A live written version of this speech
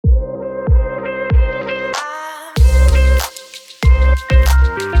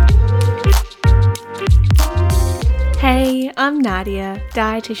I'm Nadia,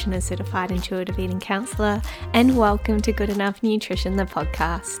 dietitian and certified intuitive eating counsellor, and welcome to Good Enough Nutrition, the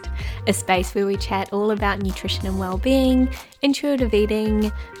podcast, a space where we chat all about nutrition and well-being, intuitive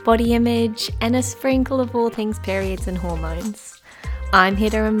eating, body image, and a sprinkle of all things periods and hormones. I'm here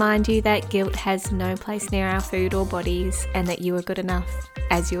to remind you that guilt has no place near our food or bodies, and that you are good enough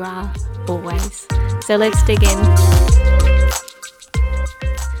as you are, always. So let's dig in.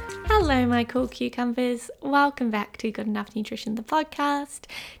 Hello, my cool cucumbers. Welcome back to Good Enough Nutrition, the podcast.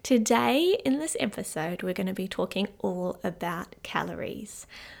 Today, in this episode, we're going to be talking all about calories.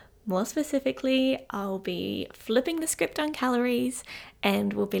 More specifically, I'll be flipping the script on calories,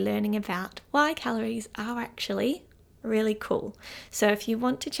 and we'll be learning about why calories are actually really cool. So if you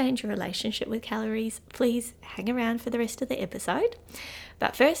want to change your relationship with calories, please hang around for the rest of the episode.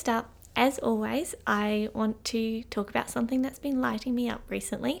 But first up, as always, I want to talk about something that's been lighting me up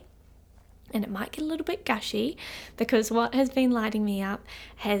recently. And it might get a little bit gushy because what has been lighting me up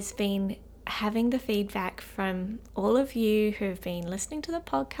has been having the feedback from all of you who have been listening to the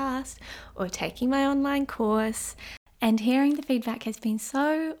podcast or taking my online course, and hearing the feedback has been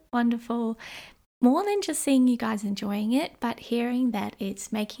so wonderful. More than just seeing you guys enjoying it, but hearing that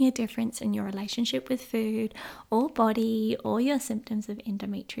it's making a difference in your relationship with food or body or your symptoms of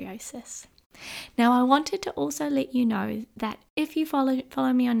endometriosis. Now, I wanted to also let you know that if you follow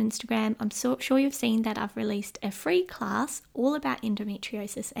me on Instagram, I'm so sure you've seen that I've released a free class all about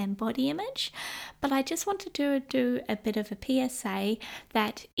endometriosis and body image. But I just wanted to do a bit of a PSA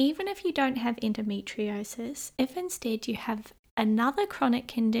that even if you don't have endometriosis, if instead you have another chronic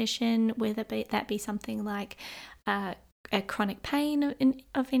condition, whether that be something like a chronic pain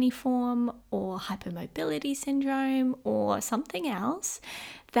of any form, or hypermobility syndrome, or something else,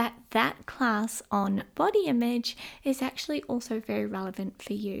 that class on body image is actually also very relevant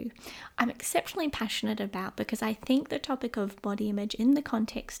for you. I'm exceptionally passionate about, because I think the topic of body image in the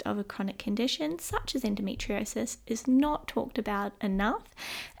context of a chronic condition such as endometriosis is not talked about enough.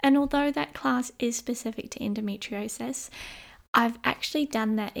 And although that class is specific to endometriosis, I've actually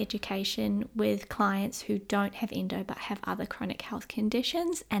done that education with clients who don't have endo but have other chronic health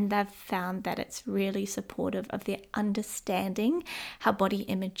conditions, and they've found that it's really supportive of their understanding how body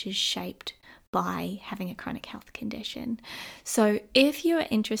image is shaped by having a chronic health condition. So if you're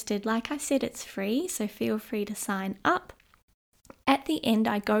interested, like I said, it's free, so feel free to sign up. At the end,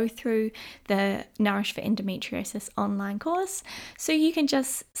 I go through the Nourish for Endometriosis online course, so you can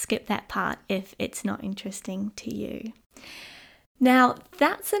just skip that part if it's not interesting to you. Now,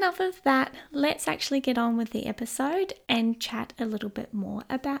 that's enough of that. Let's actually get on with the episode and chat a little bit more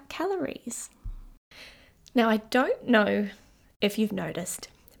about calories. Now, I don't know if you've noticed,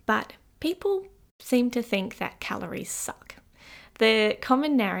 but people seem to think that calories suck. The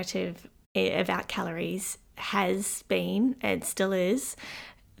common narrative about calories has been, and still is,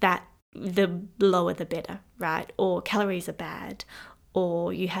 that the lower the better, right? Or calories are bad,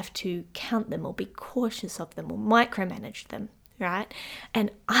 or you have to count them or be cautious of them or micromanage them. Right? And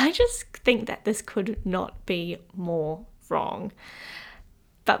I just think that this could not be more wrong.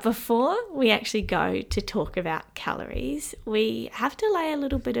 But before we actually go to talk about calories, we have to lay a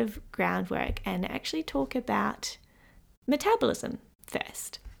little bit of groundwork and actually talk about metabolism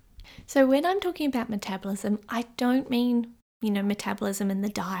first. So when I'm talking about metabolism, I don't mean, metabolism in the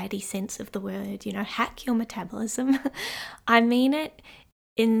diety sense of the word, hack your metabolism. I mean it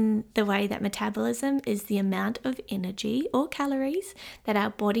in the way that metabolism is the amount of energy or calories that our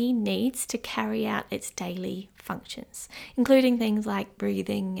body needs to carry out its daily functions, including things like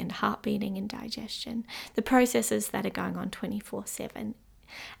breathing and heart beating and digestion, the processes that are going on 24/7.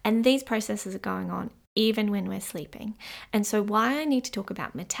 And these processes are going on even when we're sleeping. And so why I need to talk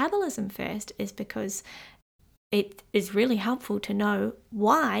about metabolism first is because it is really helpful to know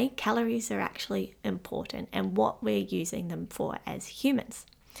why calories are actually important and what we're using them for as humans.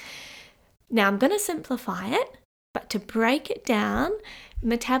 Now, I'm going to simplify it, but to break it down,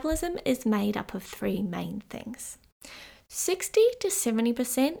 metabolism is made up of three main things. 60 to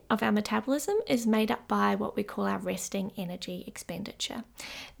 70% of our metabolism is made up by what we call our resting energy expenditure.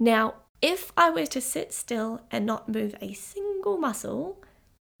 Now, if I were to sit still and not move a single muscle,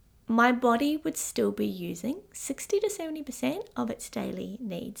 my body would still be using 60 to 70% of its daily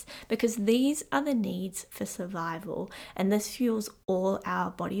needs, because these are the needs for survival, and this fuels all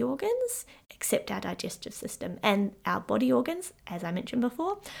our body organs except our digestive system. And our body organs, as I mentioned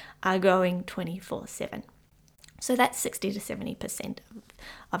before, are going 24/7. So that's 60 to 70%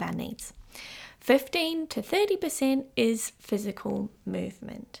 of our needs. 15 to 30% is physical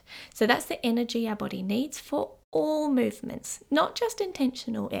movement. So that's the energy our body needs for all movements, not just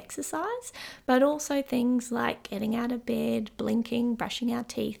intentional exercise, but also things like getting out of bed, blinking, brushing our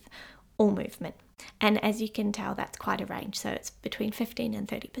teeth, all movement. And as you can tell, that's quite a range, so it's between 15 and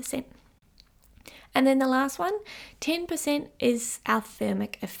 30%. And then the last one, 10% is our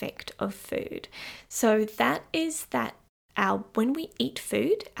thermic effect of food. So that is that when we eat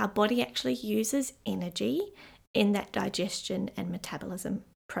food, our body actually uses energy in that digestion and metabolism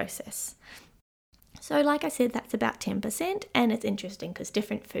process. So like I said, that's about 10%, and it's interesting because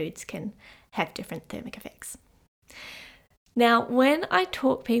different foods can have different thermic effects. Now, when I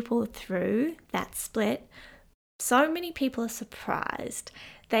talk people through that split, so many people are surprised.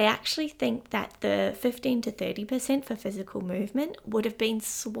 They actually think that the 15 to 30% for physical movement would have been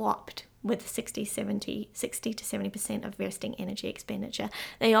swapped with 60 to 70% of resting energy expenditure.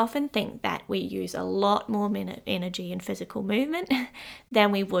 They often think that we use a lot more energy in physical movement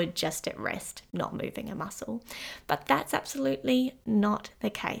than we would just at rest, not moving a muscle. But that's absolutely not the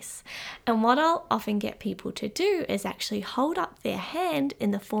case. And what I'll often get people to do is actually hold up their hand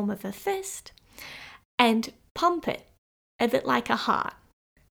in the form of a fist and pump it a bit like a heart,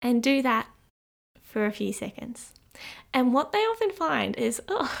 and do that for a few seconds. And what they often find is,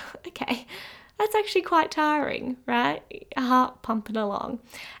 oh, okay, that's actually quite tiring, right? A heart pumping along.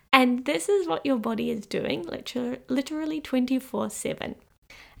 And this is what your body is doing literally 24/7.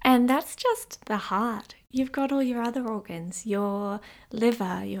 And that's just the heart. You've got all your other organs, your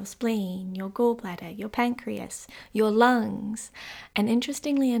liver, your spleen, your gallbladder, your pancreas, your lungs. And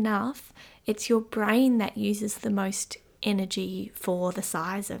interestingly enough, it's your brain that uses the most energy for the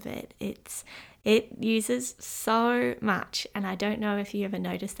size of it. It uses so much, and I don't know if you ever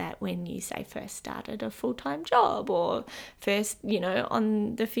noticed that when you say first started a full-time job or first,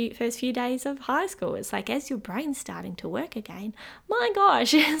 on the first few days of high school. It's like as your brain's starting to work again, my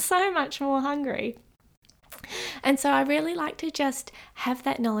gosh, you're so much more hungry. And so I really like to just have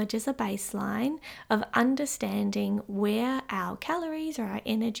that knowledge as a baseline of understanding where our calories or our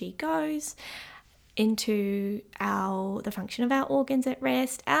energy goes into the function of our organs at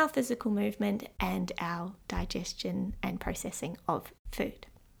rest, our physical movement, and our digestion and processing of food.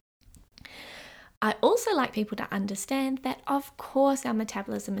 I also like people to understand that, of course, our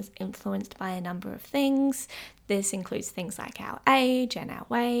metabolism is influenced by a number of things. This includes things like our age and our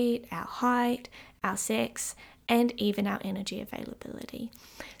weight, our height, our sex, and even our energy availability.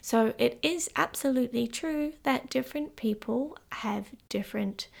 So it is absolutely true that different people have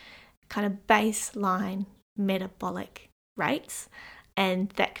different kind of baseline metabolic rates, and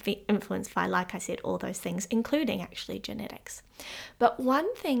that can be influenced by, like I said, all those things, including actually genetics. But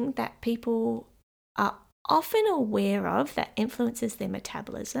one thing that people are often aware of that influences their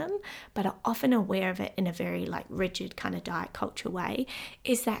metabolism, but are often aware of it in a very rigid kind of diet culture way,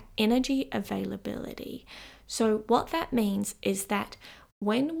 is that energy availability. So what that means is that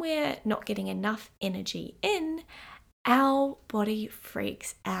when we're not getting enough energy in, our body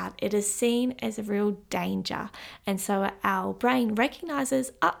freaks out. It is seen as a real danger. And so our brain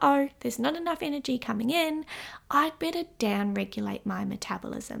recognizes, there's not enough energy coming in. I'd better downregulate my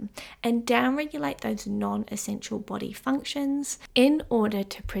metabolism and downregulate those non-essential body functions in order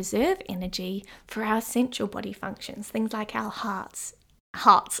to preserve energy for our essential body functions, things like our hearts,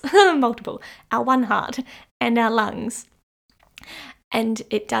 multiple, our one heart and our lungs. And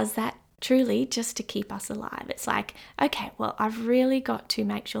it does that truly just to keep us alive. It's like, okay, well, I've really got to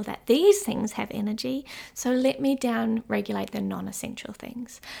make sure that these things have energy, so let me down regulate the non-essential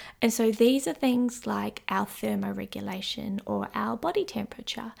things. And so these are things like our thermoregulation or our body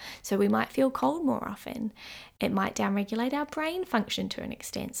temperature. So we might feel cold more often. It might downregulate our brain function to an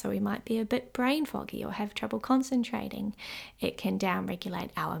extent, so we might be a bit brain foggy or have trouble concentrating. It can downregulate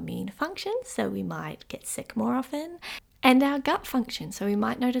our immune function, so we might get sick more often. And our gut function, so we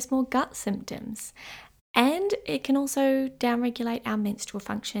might notice more gut symptoms. And it can also downregulate our menstrual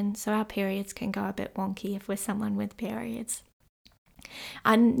function, so our periods can go a bit wonky if we're someone with periods.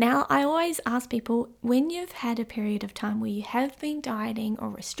 And now I always ask people, when you've had a period of time where you have been dieting or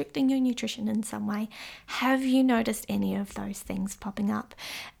restricting your nutrition in some way, have you noticed any of those things popping up?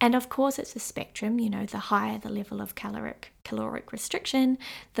 And of course it's a spectrum, the higher the level of caloric restriction,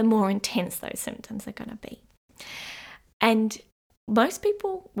 the more intense those symptoms are going to be. And most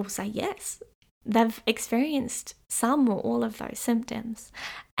people will say yes, they've experienced some or all of those symptoms.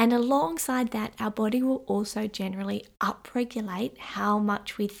 And alongside that, our body will also generally upregulate how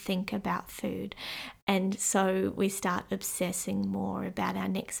much we think about food. And so we start obsessing more about our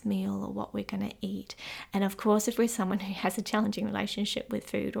next meal or what we're going to eat. And of course, if we're someone who has a challenging relationship with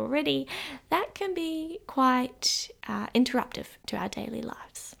food already, that can be quite interruptive to our daily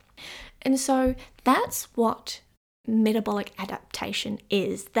lives. And so that's what metabolic adaptation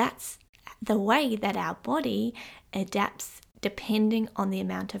is. That's the way that our body adapts depending on the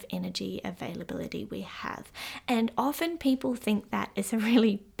amount of energy availability we have. And often people think that is a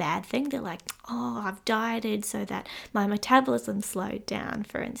really bad thing. They're like, oh, I've dieted so that my metabolism slowed down,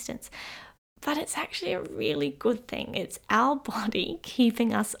 for instance. But it's actually a really good thing. It's our body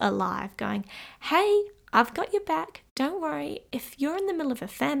keeping us alive, going, hey, I've got your back. Don't worry. If you're in the middle of a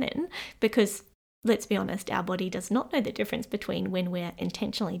famine, because let's be honest, our body does not know the difference between when we're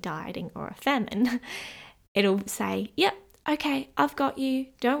intentionally dieting or a famine. It'll say, yep, okay, I've got you.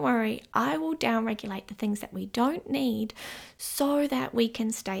 Don't worry. I will downregulate the things that we don't need so that we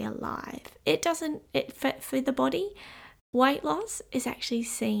can stay alive. For the body, weight loss is actually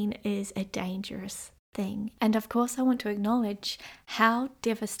seen as a dangerous thing. And of course, I want to acknowledge how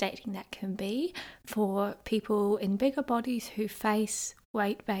devastating that can be for people in bigger bodies who face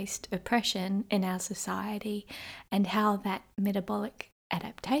weight-based oppression in our society, and how that metabolic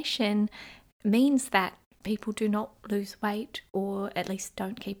adaptation means that people do not lose weight, or at least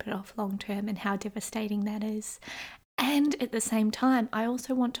don't keep it off long term, and how devastating that is. And at the same time, I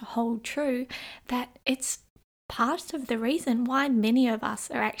also want to hold true that it's part of the reason why many of us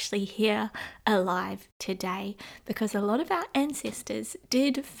are actually here alive today, because a lot of our ancestors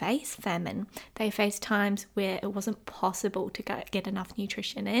did face famine. They faced times where it wasn't possible to get enough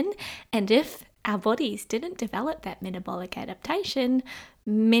nutrition in, and if our bodies didn't develop that metabolic adaptation,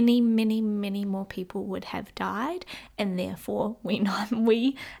 many more people would have died, and therefore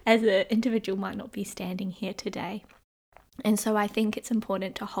we as an individual might not be standing here today. And so I think it's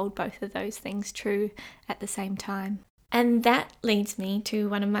important to hold both of those things true at the same time. And that leads me to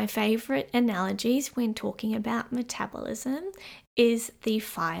one of my favorite analogies when talking about metabolism is the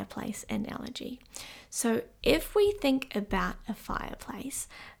fireplace analogy. So if we think about a fireplace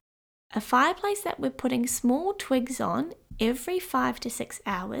that we're putting small twigs on every 5 to 6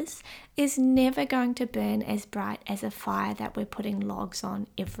 hours is never going to burn as bright as a fire that we're putting logs on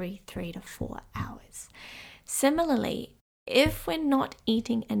every 3 to 4 hours. Similarly, if we're not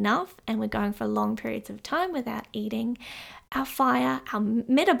eating enough and we're going for long periods of time without eating, our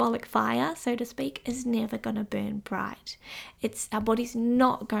metabolic fire, so to speak, is never going to burn bright. Our body's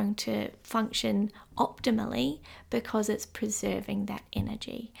not going to function optimally because it's preserving that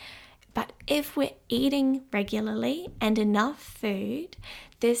energy. But if we're eating regularly and enough food,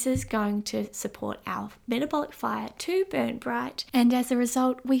 this is going to support our metabolic fire to burn bright. And as a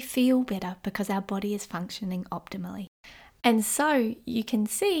result, we feel better because our body is functioning optimally. And so you can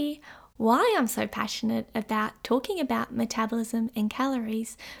see why I'm so passionate about talking about metabolism and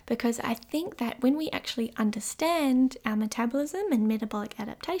calories, because I think that when we actually understand our metabolism and metabolic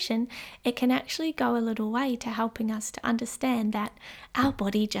adaptation, it can actually go a little way to helping us to understand that our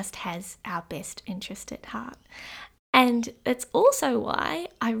body just has our best interest at heart. And it's also why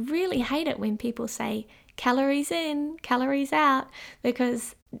I really hate it when people say calories in, calories out,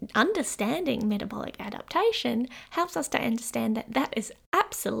 because understanding metabolic adaptation helps us to understand that that is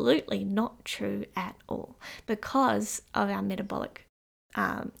absolutely not true at all, because of our metabolic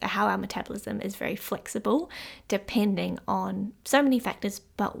how our metabolism is very flexible depending on so many factors,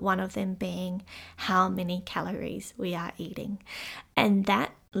 but one of them being how many calories we are eating. And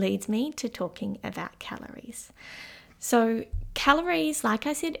that leads me to talking about calories. So calories, like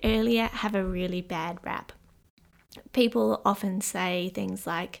I said earlier, have a really bad rap. People often say things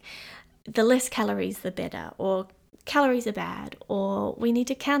like, the less calories, the better, or calories are bad, or we need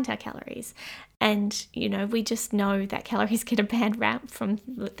to count our calories. And, we just know that calories get a bad rap from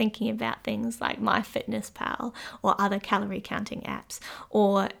thinking about things like MyFitnessPal or other calorie counting apps.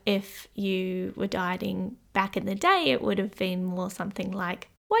 Or if you were dieting back in the day, it would have been more something like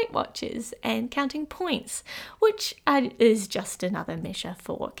Weight Watchers and counting points, which is just another measure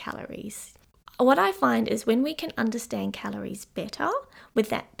for calories. What I find is when we can understand calories better, with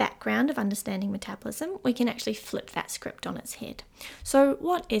that background of understanding metabolism, we can actually flip that script on its head. So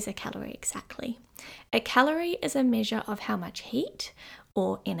what is a calorie exactly? A calorie is a measure of how much heat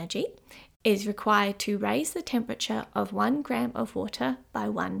or energy is required to raise the temperature of 1 gram of water by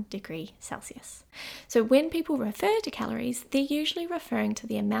 1 degree Celsius. So when people refer to calories, they're usually referring to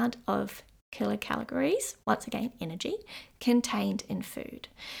the amount of kilocalories, once again energy, contained in food.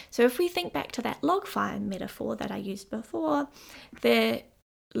 So if we think back to that log fire metaphor that I used before, the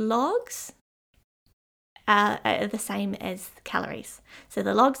logs are the same as calories. So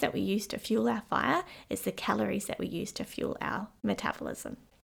the logs that we use to fuel our fire is the calories that we use to fuel our metabolism.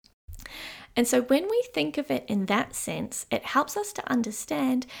 And so when we think of it in that sense, it helps us to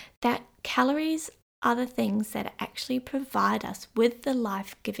understand that calories are the things that actually provide us with the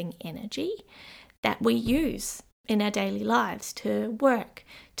life-giving energy that we use in our daily lives to work,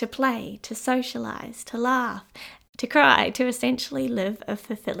 to play, to socialize, to laugh, to cry, to essentially live a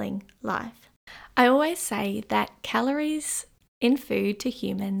fulfilling life. I always say that calories in food to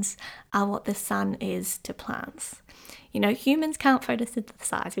humans are what the sun is to plants. Humans can't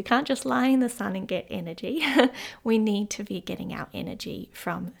photosynthesize. We can't just lie in the sun and get energy. We need to be getting our energy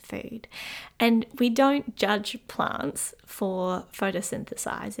from food. And we don't judge plants for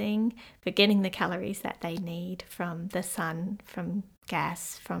photosynthesizing, for getting the calories that they need from the sun, from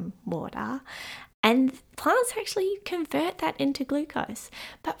gas, from water. And plants actually convert that into glucose.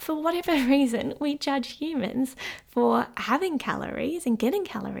 But for whatever reason, we judge humans for having calories and getting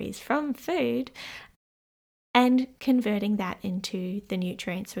calories from food and converting that into the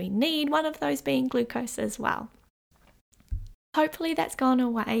nutrients we need, one of those being glucose as well. Hopefully that's gone a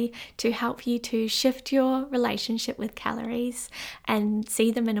way to help you to shift your relationship with calories and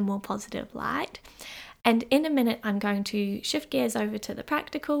see them in a more positive light. And in a minute, I'm going to shift gears over to the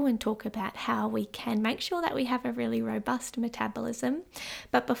practical and talk about how we can make sure that we have a really robust metabolism.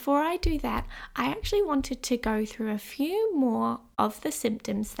 But before I do that, I actually wanted to go through a few more of the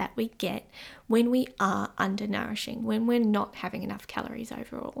symptoms that we get when we are undernourishing, when we're not having enough calories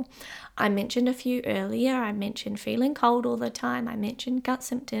overall. I mentioned a few earlier. I mentioned feeling cold all the time. I mentioned gut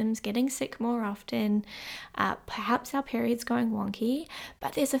symptoms, getting sick more often, perhaps our periods going wonky.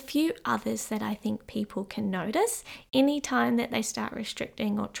 But there's a few others that I think people can notice anytime that they start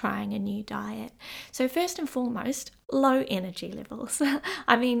restricting or trying a new diet. So first and foremost, low energy levels.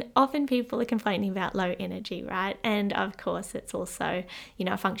 I mean, often people are complaining about low energy, right? And of course, it's also,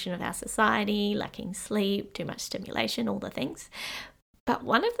 a function of our society, lacking sleep, too much stimulation, all the things. But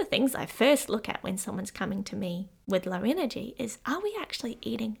one of the things I first look at when someone's coming to me with low energy is, are we actually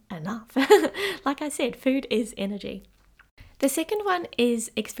eating enough? Like I said, food is energy. The second one is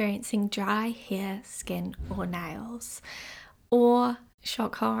experiencing dry hair, skin, or nails, or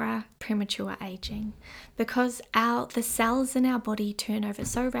shock horror, premature aging, because the cells in our body turn over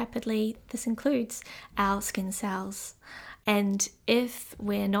so rapidly. This includes our skin cells. And if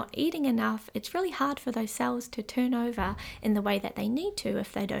we're not eating enough, it's really hard for those cells to turn over in the way that they need to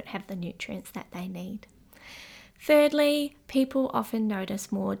if they don't have the nutrients that they need. Thirdly, people often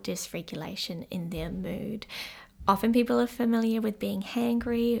notice more dysregulation in their mood. Often people are familiar with being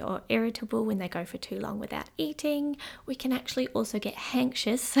hangry or irritable when they go for too long without eating. We can actually also get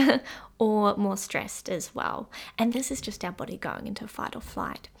anxious or more stressed as well. And this is just our body going into fight or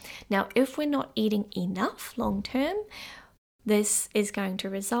flight. Now, if we're not eating enough long term, this is going to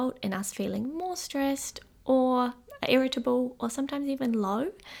result in us feeling more stressed or irritable or sometimes even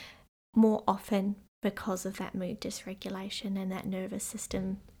low more often because of that mood dysregulation and that nervous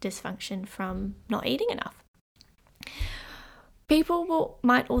system dysfunction from not eating enough. People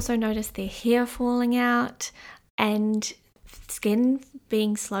might also notice their hair falling out and skin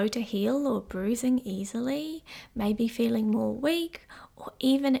being slow to heal or bruising easily, maybe feeling more weak, or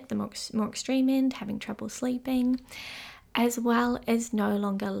even at the more extreme end, having trouble sleeping, as well as no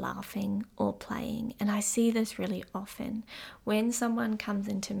longer laughing or playing. And I see this really often when someone comes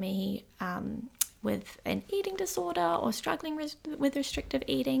into me with an eating disorder or struggling with restrictive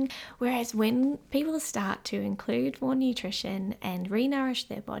eating, whereas when people start to include more nutrition and re-nourish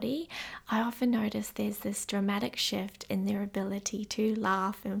their body, I often notice there's this dramatic shift in their ability to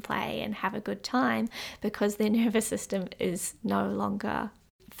laugh and play and have a good time because their nervous system is no longer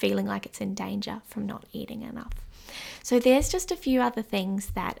feeling like it's in danger from not eating enough. So there's just a few other things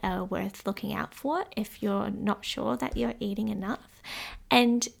that are worth looking out for if you're not sure that you're eating enough.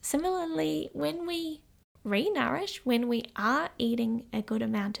 And similarly, when we re-nourish, when we are eating a good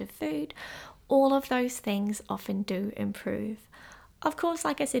amount of food, all of those things often do improve. Of course,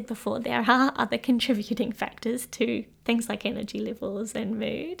 like I said before, there are other contributing factors to things like energy levels and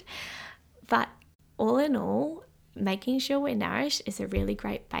mood. But all in all, making sure we're nourished is a really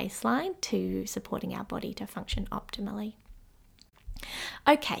great baseline to supporting our body to function optimally.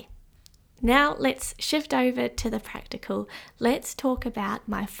 Okay, now let's shift over to the practical. Let's talk about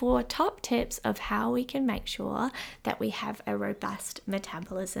my 4 top tips of how we can make sure that we have a robust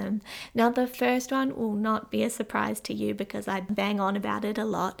metabolism. Now, the first one will not be a surprise to you because I bang on about it a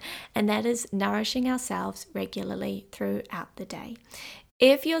lot, and that is nourishing ourselves regularly throughout the day.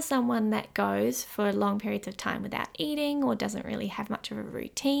 If you're someone that goes for long periods of time without eating or doesn't really have much of a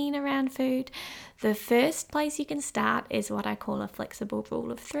routine around food, the first place you can start is what I call a flexible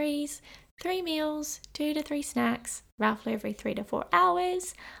rule of 3s. 3 meals, 2 to 3 snacks, roughly every 3 to 4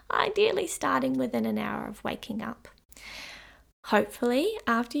 hours, ideally starting within an hour of waking up. Hopefully,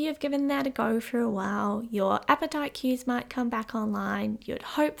 after you've given that a go for a while, your appetite cues might come back online. You'd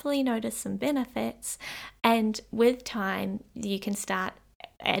hopefully notice some benefits, and with time, you can start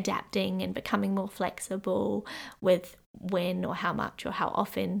adapting and becoming more flexible with when or how much or how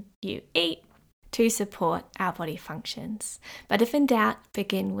often you eat to support our body functions. But if in doubt,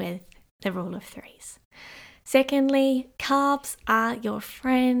 begin with the rule of threes. Secondly, carbs are your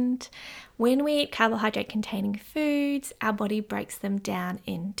friend. When we eat carbohydrate-containing foods, our body breaks them down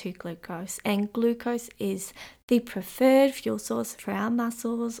into glucose, and glucose is the preferred fuel source for our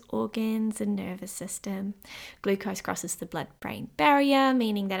muscles, organs, and nervous system. Glucose crosses the blood-brain barrier,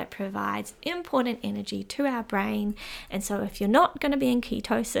 meaning that it provides important energy to our brain, and so if you're not going to be in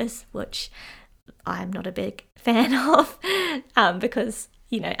ketosis, which I'm not a big fan of, because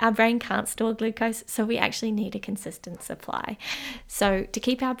our brain can't store glucose, so we actually need a consistent supply. So to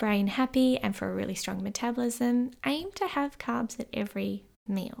keep our brain happy and for a really strong metabolism, aim to have carbs at every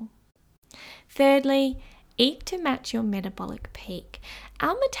meal. Thirdly, eat to match your metabolic peak.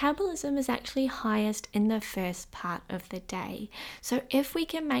 Our metabolism is actually highest in the first part of the day. So if we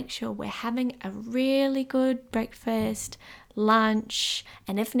can make sure we're having a really good breakfast, lunch,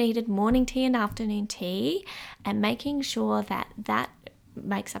 and if needed, morning tea and afternoon tea, and making sure that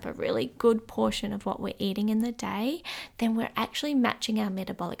makes up a really good portion of what we're eating in the day, then we're actually matching our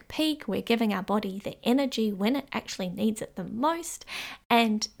metabolic peak. We're giving our body the energy when it actually needs it the most,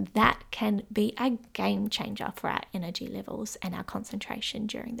 and that can be a game changer for our energy levels and our concentration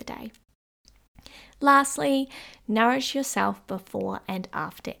during the day. Lastly, nourish yourself before and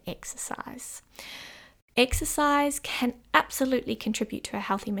after exercise. Exercise can absolutely contribute to a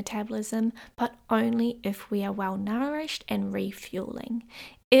healthy metabolism, but only if we are well nourished and refueling.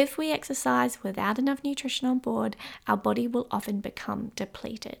 If we exercise without enough nutrition on board, our body will often become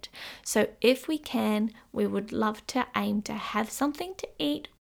depleted. So if we can, we would love to aim to have something to eat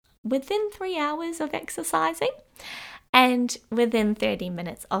within 3 hours of exercising and within 30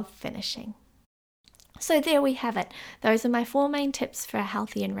 minutes of finishing. So there we have it. Those are my 4 main tips for a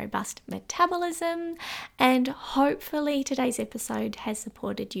healthy and robust metabolism, and hopefully today's episode has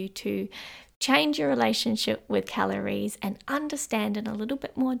supported you to change your relationship with calories and understand in a little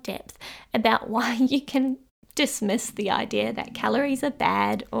bit more depth about why you can dismiss the idea that calories are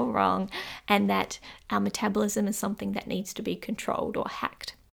bad or wrong and that our metabolism is something that needs to be controlled or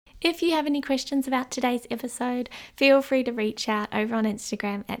hacked. If you have any questions about today's episode, feel free to reach out over on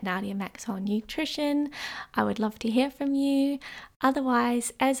Instagram at Nadia Maxwell Nutrition. I would love to hear from you.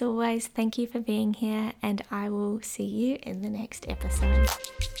 Otherwise, as always, thank you for being here, and I will see you in the next episode.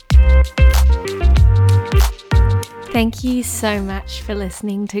 Thank you so much for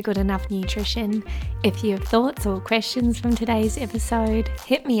listening to Good Enough Nutrition. If you have thoughts or questions from today's episode,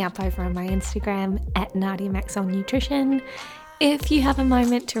 hit me up over on my Instagram at Nadia Maxwell Nutrition. If you have a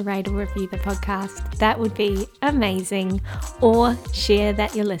moment to rate or review the podcast, that would be amazing. Or share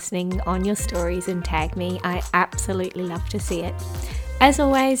that you're listening on your stories and tag me. I absolutely love to see it. As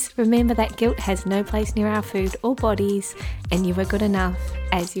always, remember that guilt has no place near our food or bodies, and you are good enough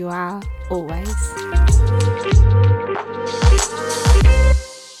as you are always.